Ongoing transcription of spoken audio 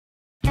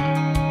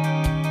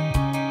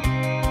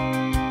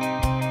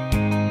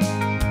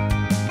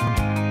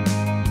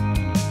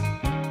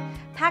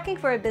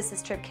Packing for a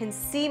business trip can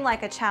seem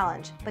like a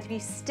challenge, but if you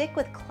stick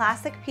with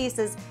classic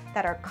pieces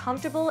that are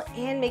comfortable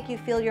and make you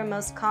feel your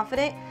most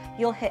confident,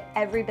 you'll hit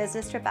every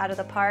business trip out of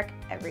the park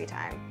every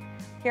time.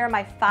 Here are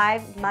my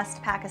 5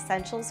 must-pack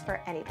essentials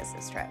for any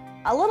business trip.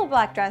 A little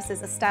black dress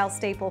is a style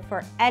staple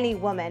for any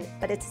woman,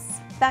 but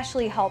it's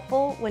especially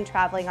helpful when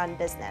traveling on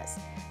business.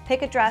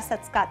 Pick a dress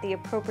that's got the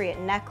appropriate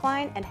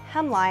neckline and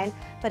hemline,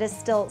 but is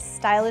still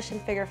stylish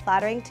and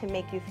figure-flattering to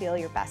make you feel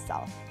your best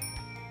self.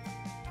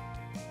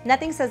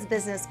 Nothing says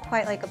business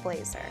quite like a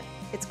blazer.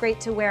 It's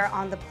great to wear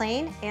on the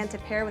plane and to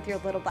pair with your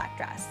little black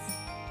dress.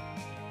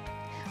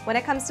 When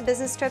it comes to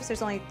business trips,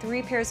 there's only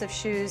 3 pairs of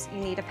shoes you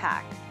need to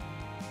pack.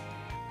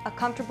 A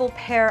comfortable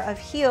pair of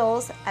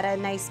heels at a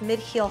nice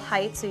mid-heel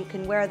height so you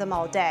can wear them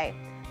all day.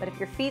 But if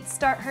your feet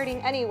start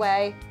hurting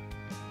anyway,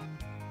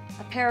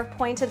 a pair of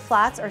pointed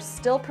flats are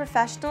still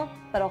professional,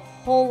 but a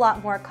whole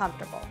lot more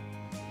comfortable.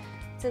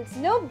 Since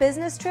no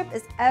business trip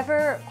is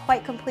ever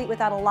quite complete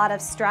without a lot of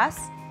stress,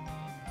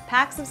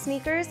 pack some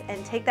sneakers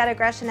and take that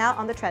aggression out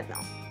on the treadmill.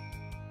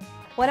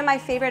 One of my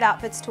favorite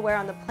outfits to wear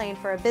on the plane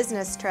for a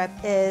business trip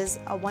is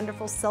a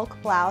wonderful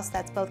silk blouse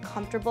that's both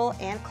comfortable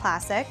and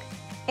classic,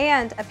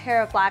 and a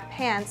pair of black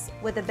pants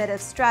with a bit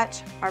of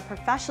stretch are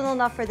professional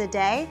enough for the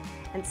day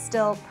and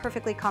still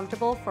perfectly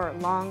comfortable for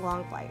long,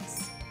 long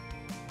flights.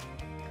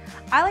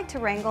 I like to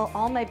wrangle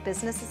all my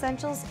business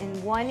essentials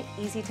in one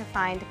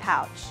easy-to-find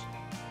pouch.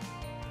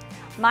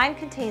 Mine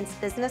contains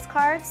business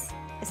cards,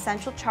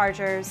 essential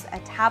chargers, a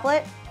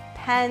tablet,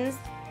 pens,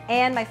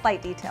 and my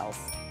flight details.